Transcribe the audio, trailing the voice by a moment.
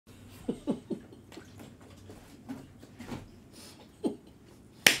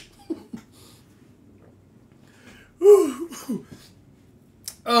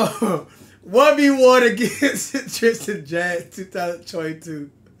Oh, 1v1 against Tristan Jass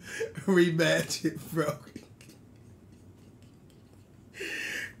 2022 rematch, bro.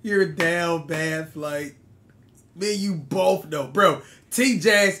 You're down bad, Flight. Me and you both know, bro.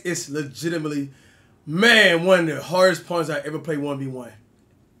 T-Jass is legitimately, man, one of the hardest opponents I ever played 1v1.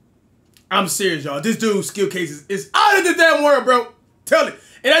 I'm serious, y'all. This dude's skill case is out of the damn world, bro. Tell it.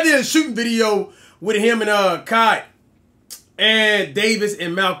 And I did a shooting video with him and Kai and Davis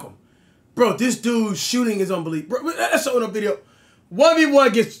and Malcolm. Bro, this dude's shooting is unbelievable. Bro, that's on a video. 1v1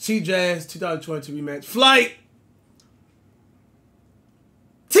 against T-Jass 2022 rematch. Flight.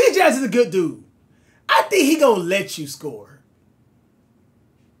 T-Jass is a good dude. I think he gonna let you score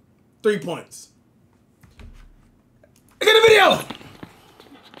 3 points. Look at the video.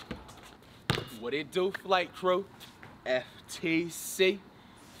 What it do, Flight Crew? FTC.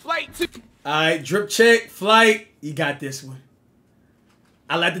 Flight 2. All right, drip check. Flight. You got this one.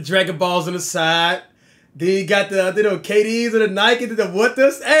 I like the Dragon Balls on the side. Then you got the KDs or the Nike, the what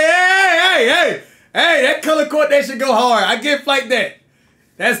this? Hey, that color coordination go hard. I get Flight that.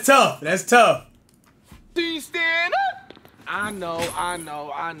 That's tough. That's tough. Do you stand up? I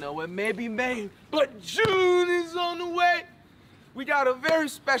know. It may be May, but June is on the way. We got a very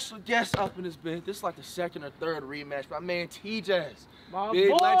special guest up in this bit. This is like the second or third rematch. My man T-Jass. My big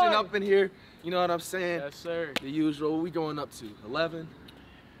boy. legend up in here. You know what I'm saying? Yes, sir. The usual. What we going up to? 11?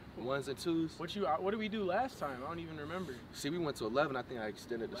 Ones and twos? What did we do last time? I don't even remember. See, we went to 11. I think I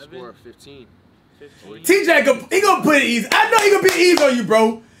extended the 11? score of 15. 15. T-Jass, he gonna put it easy. I know he gonna be easy on you,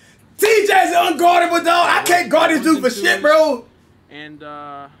 bro. T-Jass is unguardable, dog. I can't guard this dude for shit, bro. And,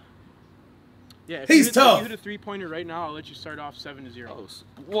 yeah, if he's you tough. If you hit a three-pointer right now, I'll let you start off 7-0. Oh,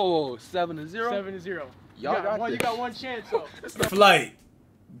 whoa, 7-0? 7-0. Y'all You got one chance, though. Flight.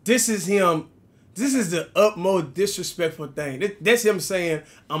 This is him. This is the utmost disrespectful thing. That's him saying,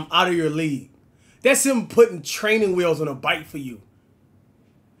 I'm out of your league. That's him putting training wheels on a bike for you.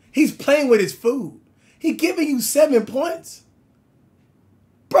 He's playing with his food. He giving you 7 points.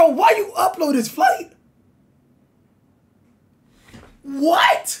 Bro, why you upload his Flight?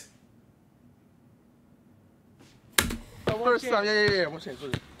 What? First time, yeah. One chance. Oh,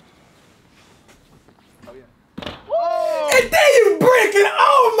 yeah. Whoa! And then you breaking.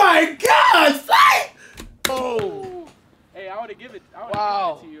 Oh my God, Flight! Oh. Hey, I would have given it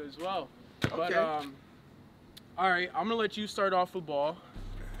to you as well. Okay. But, all right, I'm going to let you start off with ball.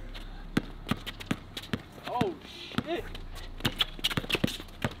 Oh, shit.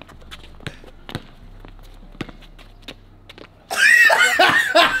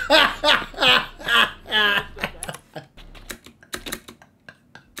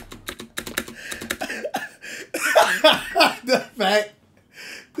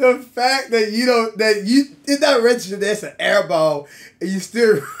 the fact that it's not registered that's an air ball and you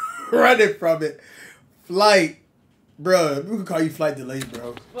still running from it. Flight, bro. We can call you Flight delayed,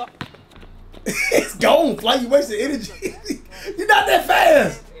 bro. It's gone, Flight. You wasted energy. You're not that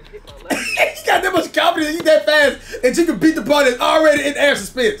fast. You got that much confidence. You that fast and you can beat the ball that's already in air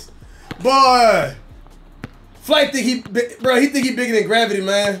suspense. Boy, Flight think he think he bigger than gravity,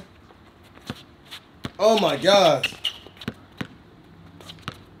 man. Oh my gosh.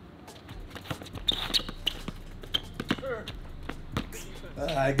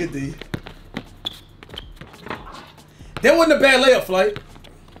 Alright, good D. That wasn't a bad layup, Flight.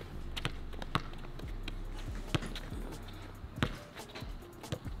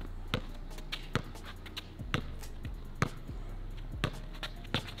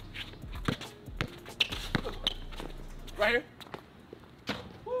 Right here.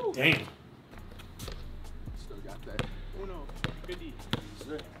 Woo. Damn. Still got that. Oh, no. Good D.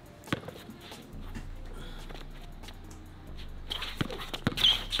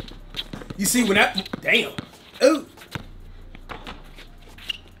 You see when that, damn. Ooh.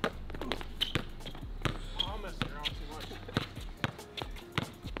 I'm messing around too much.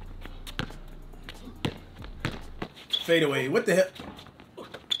 Fade away. What the hell?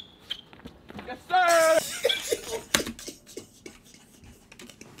 Yes, sir.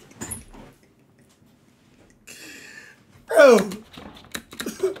 Bro.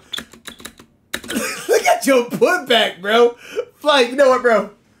 Look at your putback, bro. Flight, you know what,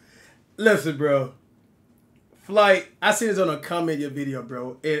 bro? Listen, bro. Flight, I seen this on a comment in your video,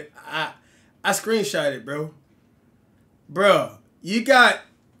 bro. And I screenshot it, bro. Bro, you got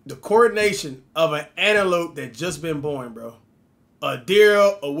the coordination of an antelope that just been born, bro. A deer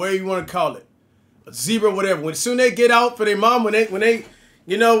or whatever you want to call it. A zebra, whatever. When soon they get out for their mom, when they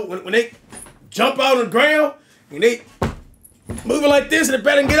You know, when they jump out on the ground and they moving like this and they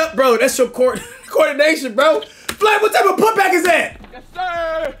better get up, bro. That's your coordination, bro. Flight, what type of putback is that? Yes,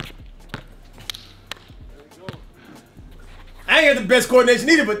 sir. I ain't got the best coordination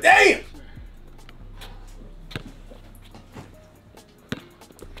either, but damn.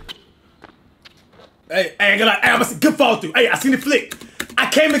 Hey, I ain't gonna lie. Hey, I'm a good fall through. Hey, I seen the flick. I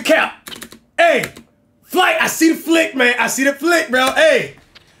came to cap. Hey, Flight, I see the flick, man. I see the flick, bro. Hey,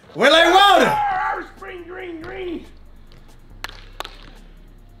 we're like Wilder. Green, green, green.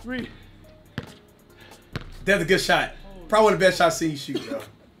 Green. That's a good shot. Probably one of the best shots I've seen you shoot, bro.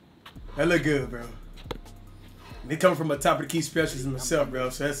 That look good, bro. They coming from a top of the key specialist myself, bro.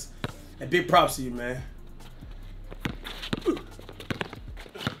 So that's a big props to you, man.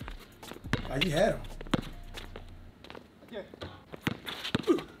 Oh, you had him. Yeah.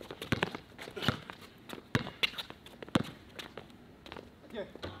 Yeah.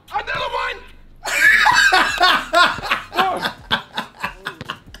 Another one! I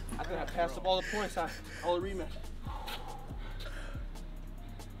think I passed up all the points. All the rematch.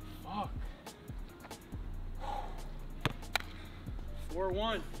 Fuck.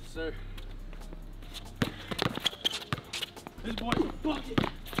 4-1, sir. This boy's a bucket.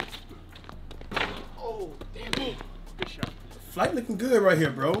 Oh, damn it. Good shot. Flight looking good right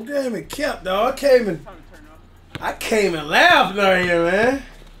here, bro. Damn it, kept, dog. I came and laughed right here, man.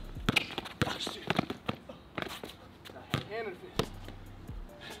 Oh, shit. Hand in the face.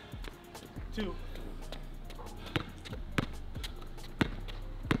 2.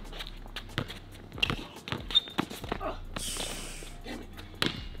 Damn it.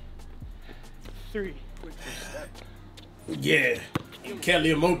 3. Quick first step. Yeah. Can't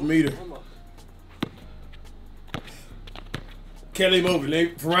leave him open either. Can't leave him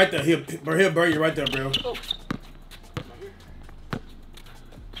open. From right there, he'll burn you right there, bro. Oh.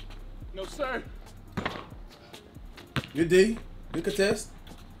 No, sir. Good D. Good contest.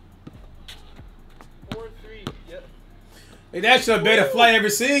 4-3. Yep. Hey, that's the best flight ever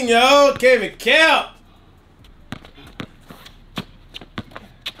seen, yo. Kevin Cap.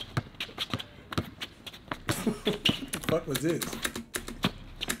 What the fuck was this?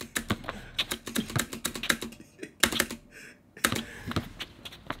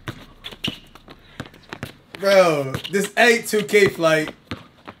 Bro, this ain't 2K Flight.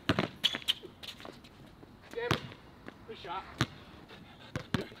 Damn it. Good shot.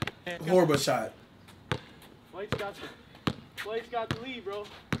 Horrible shot. Flight's got the lead, bro.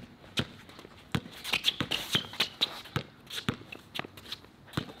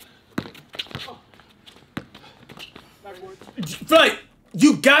 Oh. Flight,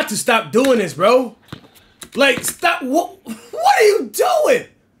 you got to stop doing this, bro. Like, stop. What are you doing?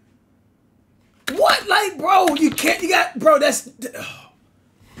 What? Like, bro, you can't. You got, bro, that's.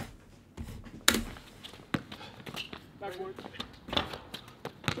 Backward.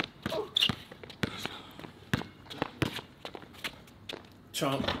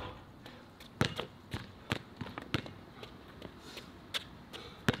 Chomp.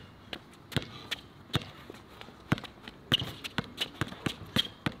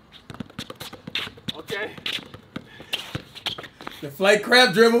 Okay. The flight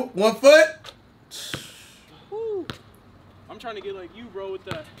crab dribble, 1 foot. Woo. I'm trying to get like you, bro, with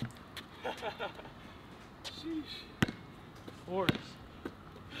that. Sheesh. Fours.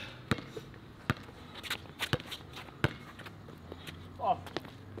 Oh.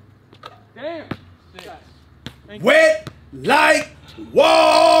 Damn. 6. Wet like water.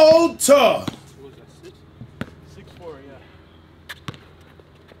 What was that, 6? 6-4, yeah.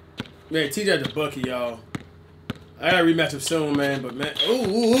 Man, TJ the bucket, y'all. I gotta rematch him soon, man. But man, ooh,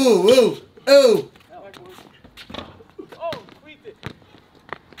 ooh, ooh, ooh, ooh. Oh, squeaked it.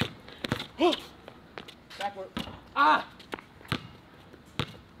 Backward. Ah.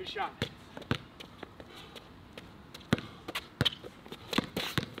 Good shot.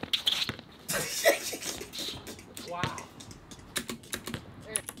 Wow.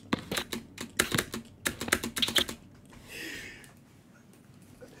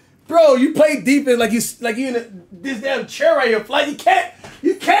 Bro, you play defense like you in this damn chair right here, Flight. You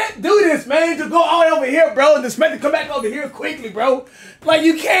can't do this, man. To go all the way over here, bro, and expect to come back over here quickly, bro. Like,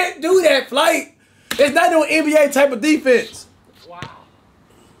 you can't do that, Flight. It's not no NBA type of defense. Wow.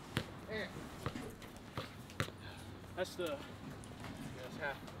 That's the. That's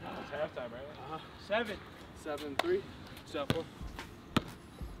half. That's halftime, right? 7. 7-3. 7-4.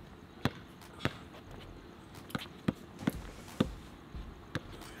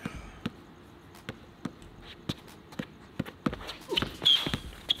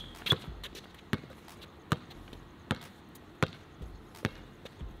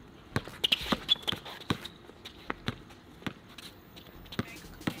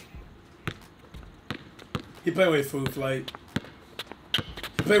 He playing with food flight.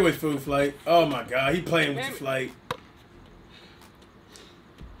 He playing with food flight. Oh my god, he playing with the flight.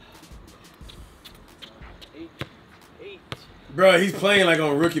 8. Bro, he's playing like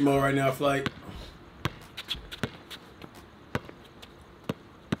on rookie mode right now, flight.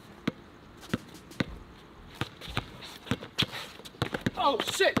 Oh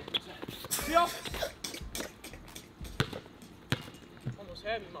shit! See y'all? Almost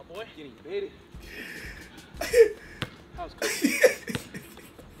had me, my boy. Getting baited. That was cooking.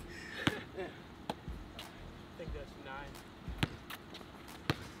 I think that's 9.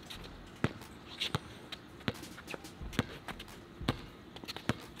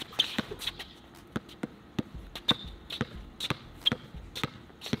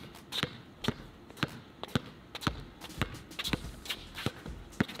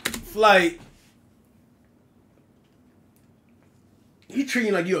 Flight. He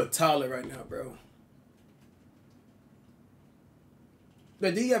treating like you're a toddler right now, bro.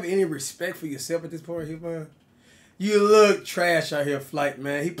 But do you have any respect for yourself at this point here, man? You look trash out here, Flight,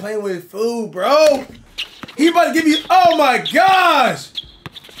 man. He playing with food, bro. He about to give you, oh my gosh.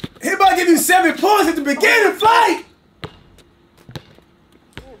 He about to give you 7 points at the beginning, Flight.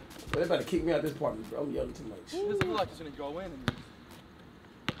 They about to kick me out of this apartment, bro. I'm yelling too much. It doesn't look like it's gonna go in.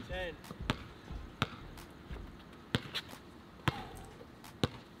 10.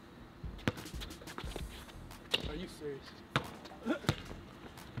 Are you serious?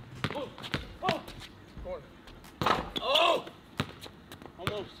 Oh! Oh! Corner. Oh!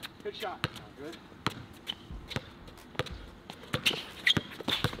 Almost. Good shot. Good.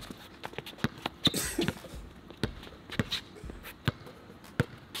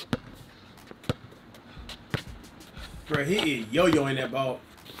 Bro, he is yo-yoing that ball.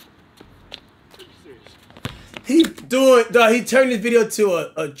 Are you serious? He doing, dog, he turned this video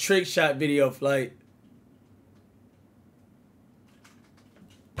to a trick shot video, Flight.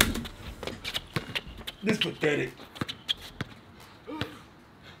 This pathetic.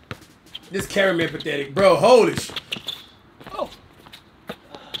 This cameraman pathetic. Bro, holy sh... Oh!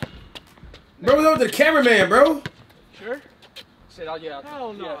 Bro, what's up with the cameraman, bro? Sure? Said, oh yeah.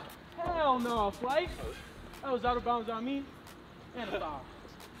 Hell no. Yeah. Hell no, Flight. That was out of bounds on me. And a foul.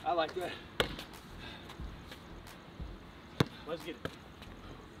 I like that. Let's get it.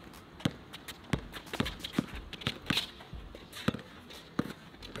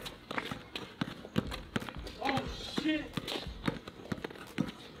 Oh, shit.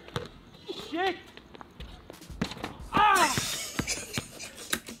 Shit. Ah!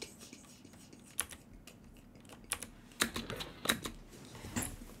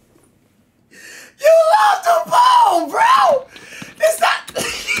 You lost the ball, bro! It's not...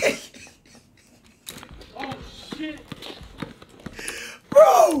 Oh, shit.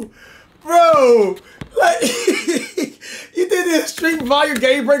 Bro, like, you did this streak while your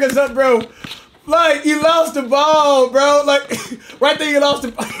game breakers up, bro. Like, you lost the ball, bro. Like, right there, you lost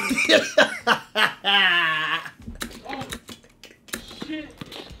the ball. Oh, shit.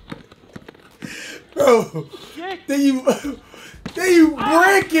 Bro, Shit. then you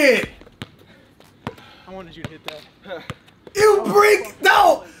break it. I wanted you to hit that. You break,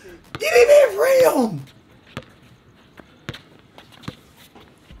 no, you didn't even free him.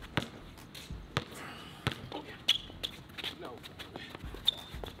 No.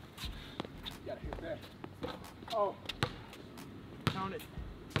 You gotta hit that. Oh. Count it.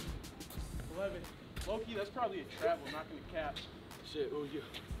 11. Loki, that's probably a travel, not gonna cap. Shit, what was you?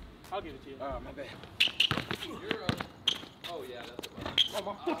 I'll give it to you. My bad. You're oh yeah, that's about. Oh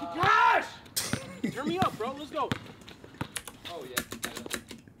my fucking gosh! Turn me up, bro. Let's go. Oh yeah.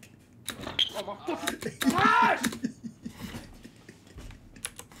 Oh my fucking gosh!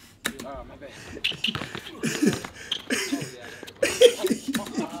 My bad. Oh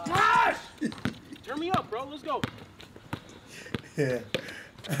yeah. Gosh! Turn me up, bro. Let's go. Yeah.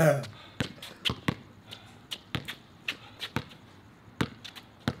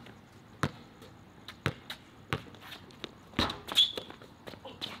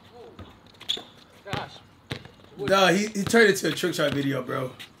 Gosh. No, he turned it to a trick shot video,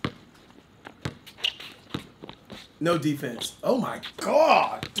 bro. No defense. Oh my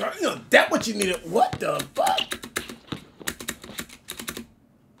god. You know, that what you needed. What the fuck?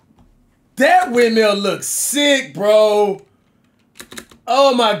 That windmill looks sick, bro.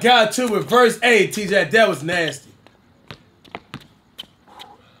 Oh my god, two reverse. Hey, TJ, that was nasty.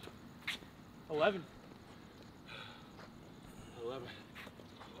 11. 11.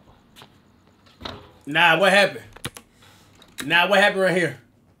 Nah, what happened? Nah, what happened right here?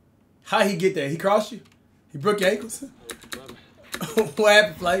 How he get there? He crossed you? He broke your ankles? 11. What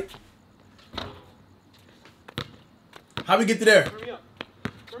happened, Flight? How we get to there? Turn me up.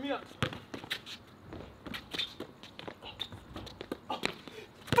 Turn me up.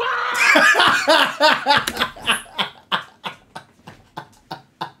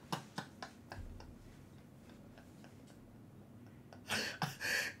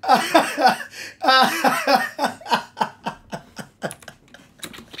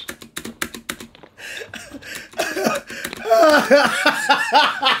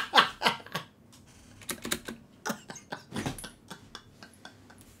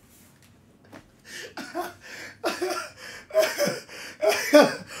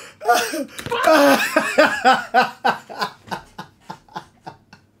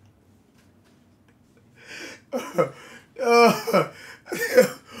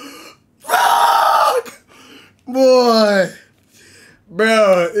 Boy,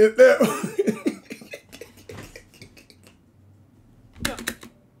 bro, bro,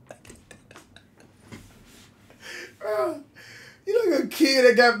 you like a kid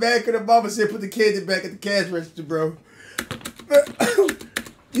that got back and the mama said put the candy back at the cash register, bro.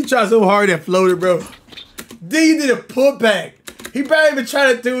 You tried so hard that floated, bro. Then you did a putback. He probably even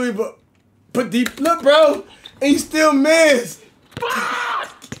tried to do it, but deep. Look, bro, and you still missed.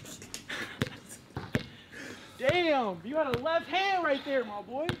 Damn, you had a left hand right there, my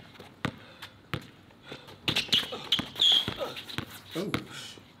boy. Oh.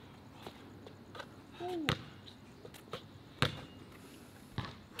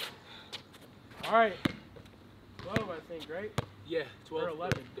 All right. 12, I think, right? Yeah, 12. Or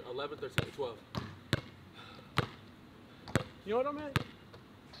 11. 11, 13, 12. You know what I'm at?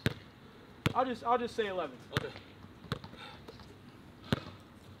 I'll just say 11. Okay.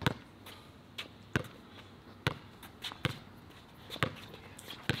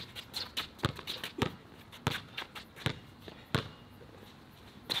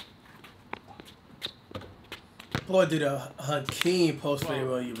 Boy, did a Hakeem post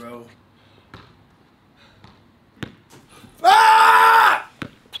video on you, bro. Ah!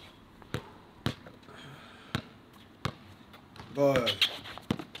 Boy.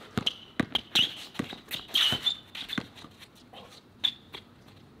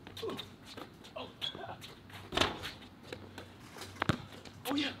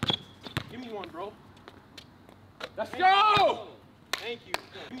 Oh yeah. Give me one, bro. Let's go! Thank you.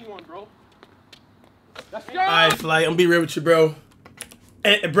 Give me one, bro. Let's go! Alright, Flight, I'm gonna be real with you, bro.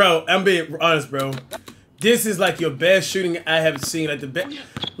 And, bro, I'm being honest, bro. This is like your best shooting I have seen. Like the best.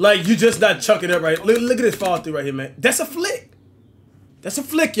 Like you just not chucking up right. Look at this fall through right here, man. That's a flick. That's a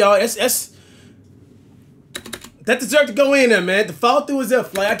flick, y'all. That deserved to go in there, man. The fall through is up,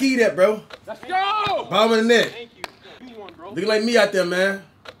 Flight. I give you that, bro. Let's go! Bottom of the net. Thank you. Give me one, bro. Looking like me out there, man.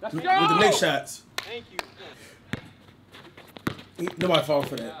 Let's With go! the neck shots. Thank you. Nobody falling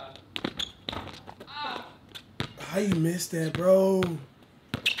for that. How you missed that, bro?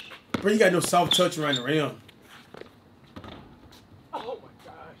 Bro, you got no soft touch around the rim. Oh my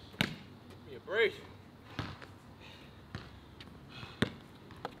gosh. Give me a break.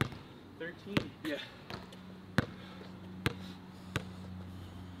 13. Yeah.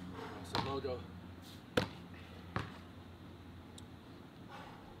 That's a mojo.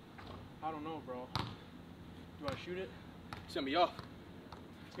 I don't know, bro. Do I shoot it? It's gonna be off.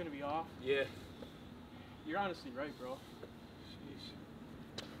 It's gonna be off. Yeah. You're honestly right, bro. Jeez.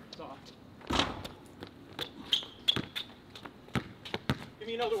 It's off. Give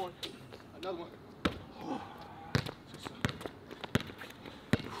me another one. Another one.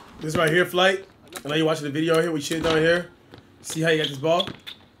 This right here, Flight. I know you're watching the video right here. We shit down here. See how you got this ball?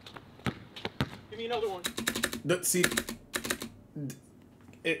 Give me another one. Look, see,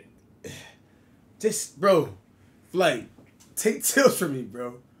 it. Just, bro, Flight. Take tilts from me,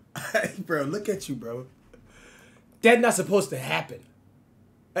 bro. Bro, look at you, bro. That's not supposed to happen.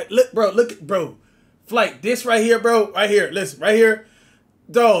 Like, look, bro. Flight, this right here, bro. Right here, listen, right here.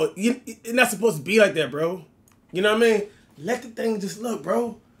 Dog, it's not supposed to be like that, bro. You know what I mean? Let the thing just look,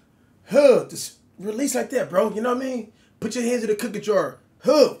 bro. Just release like that, bro. You know what I mean? Put your hands in the cookie jar.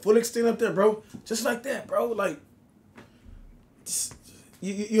 Full extend up there, bro. Just like that, bro. Like, just,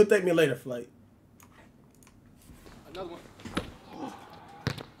 you'll thank me later, Flight. Another one.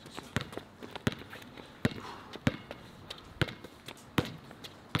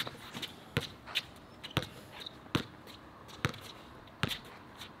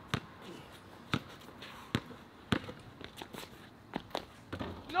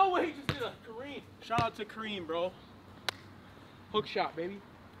 No way, he just did a Kareem. Shout out to Kareem, bro. Hook shot, baby.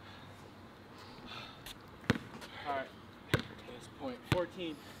 All right. This point.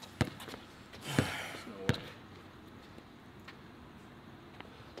 14. There's no way.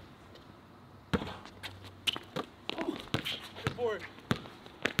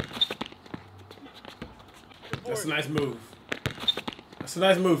 That's a nice move. That's a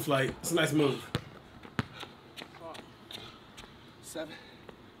nice move, Flight. That's a nice move. 7.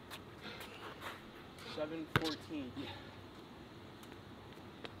 7-14.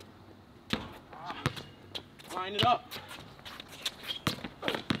 Line it up.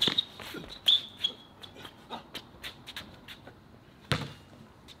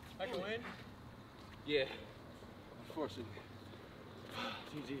 I can win? Yeah. Unfortunately.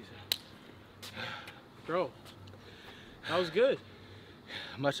 GG's. Bro, that was good.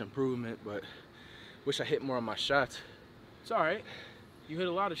 Much improvement, but wish I hit more on my shots. It's all right. You hit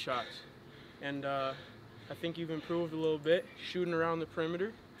a lot of shots. And I think you've improved a little bit, shooting around the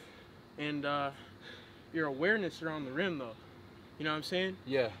perimeter. And your awareness around the rim, though. You know what I'm saying?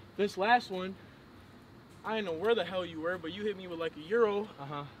 Yeah. This last one, I didn't know where the hell you were, but you hit me with like a Euro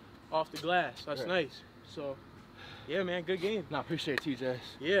off the glass. That's nice. So, yeah, man, good game. No, I appreciate it, T-Jazz.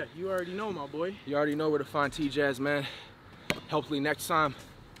 Yeah, you already know, my boy. You already know where to find T-Jazz, man. Hopefully next time,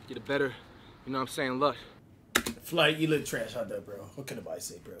 get a better, you know what I'm saying, luck. Flight, you look trash out there, bro. What can nobody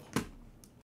say, bro?